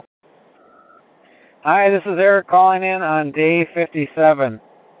Hi, this is Eric calling in on day 57.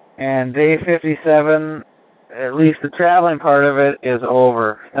 And day 57, at least the traveling part of it, is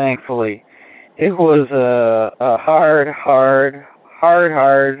over, thankfully. It was a hard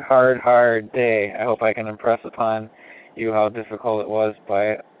day. I hope I can impress upon you how difficult it was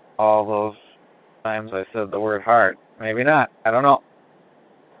by all those times I said the word hard. Maybe not. I don't know.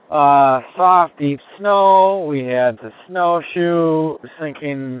 Soft, deep snow. We had to snowshoe,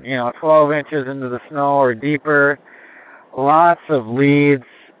 sinking, 12 inches into the snow or deeper. Lots of leads.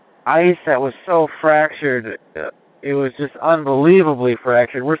 Ice that was so fractured. It was just unbelievably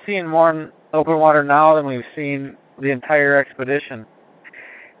fractured. We're seeing more in open water now than we've seen the entire expedition.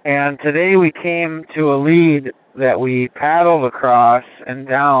 And today we came to a lead that we paddled across and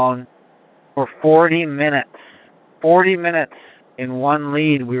down for 40 minutes. 40 minutes in one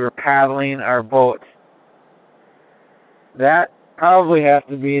lead we were paddling our boat. That probably has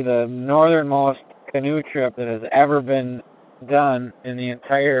to be the northernmost canoe trip that has ever been done in the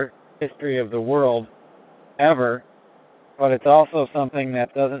entire history of the world, ever. But it's also something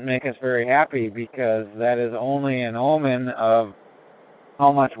that doesn't make us very happy because that is only an omen of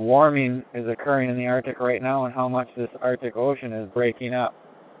how much warming is occurring in the Arctic right now and how much this Arctic Ocean is breaking up.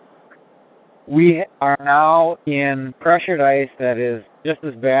 We are now in pressured ice that is just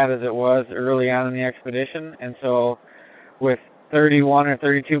as bad as it was early on in the expedition, and so with 31 or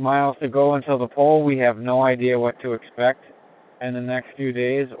 32 miles to go until the pole, we have no idea what to expect in the next few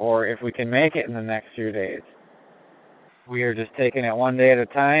days or if we can make it in the next few days. We are just taking it one day at a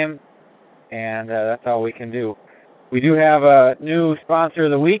time, and that's all we can do. We do have a new sponsor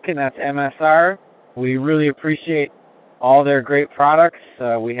of the week, and that's MSR. We really appreciate all their great products.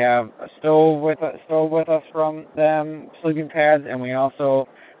 We have a stove with us from them, sleeping pads, and we also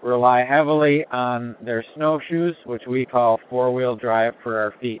rely heavily on their snowshoes, which we call four-wheel drive for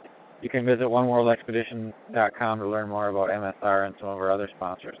our feet. You can visit oneworldexpedition.com to learn more about MSR and some of our other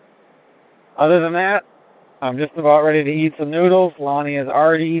sponsors. Other than that, I'm just about ready to eat some noodles. Lonnie is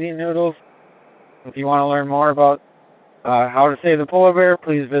already eating noodles. If you want to learn more about how to save the polar bear,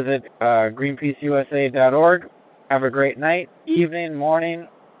 please visit greenpeaceusa.org. Have a great night, evening, morning,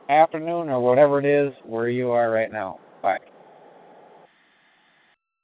 afternoon, or whatever it is where you are right now.